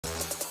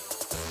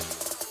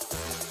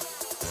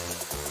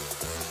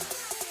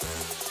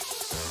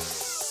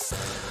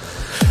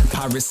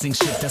Pirates sink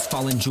ship that's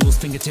falling jewels.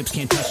 Fingertips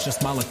can't touch,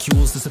 just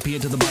molecules. Disappear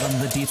to the bottom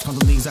of the deeps.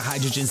 Quantum leagues are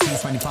hydrogen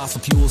seas, finding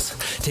fossil fuels.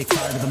 Take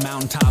fire to the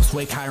mountaintops,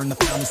 wake higher in the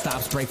pounding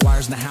stops. Break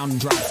wires in the hounding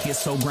drops. Get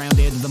so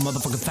grounded the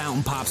motherfucking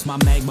fountain pops. My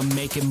magma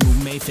make it move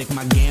mafic.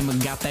 My gamma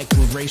got that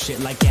groove ray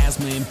shit like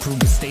asthma. Improve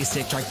but stay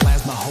sick. Strike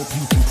plasma, hope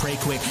you can pray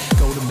quick.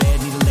 Go to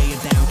bed, need to lay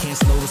it down. Can't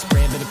slow the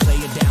spread, better play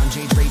it down.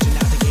 Jade raging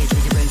out the cage,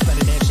 make it rain, spread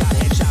a DeddShot,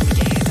 headshot, make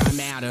it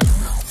antimatter.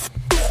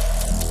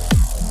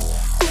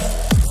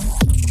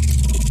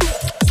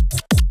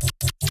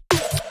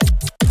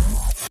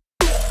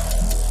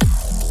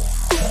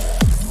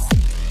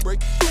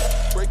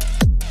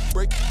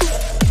 Break.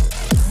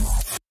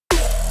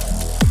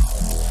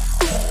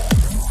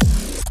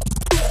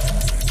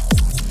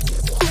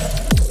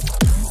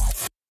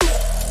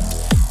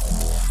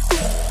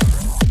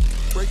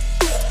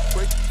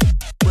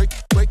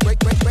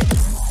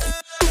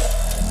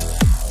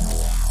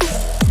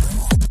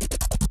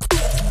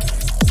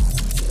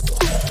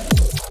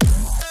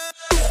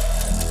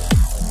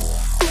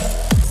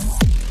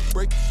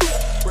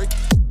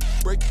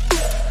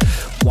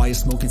 Wire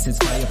smoking since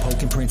fire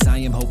poking prints. I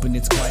am hoping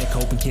it's quiet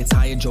coping kits.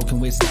 Higher joking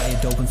with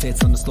diet doping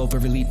fits on the slope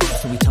every leap up.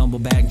 So we tumble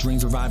back.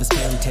 Dreams arrive as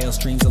fairy tales.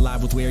 Streams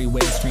alive with weary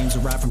whales. Streams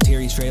arrive from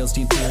Terry's trails.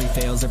 Team theory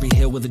fails. Every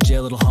hill with a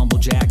jail little humble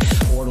jack.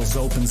 Portals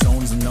open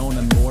zones unknown.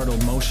 Immortal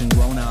motion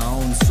grown our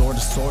own. Sort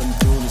of sorting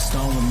through the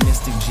stone with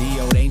mystic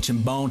geode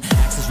ancient bone.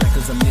 Access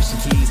records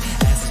omniscient keys.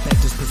 Ask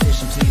inspectors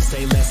position please.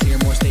 Say less here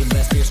more stay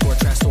blessed. Fear score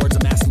trash swords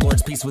amassing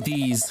lords peace with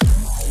ease.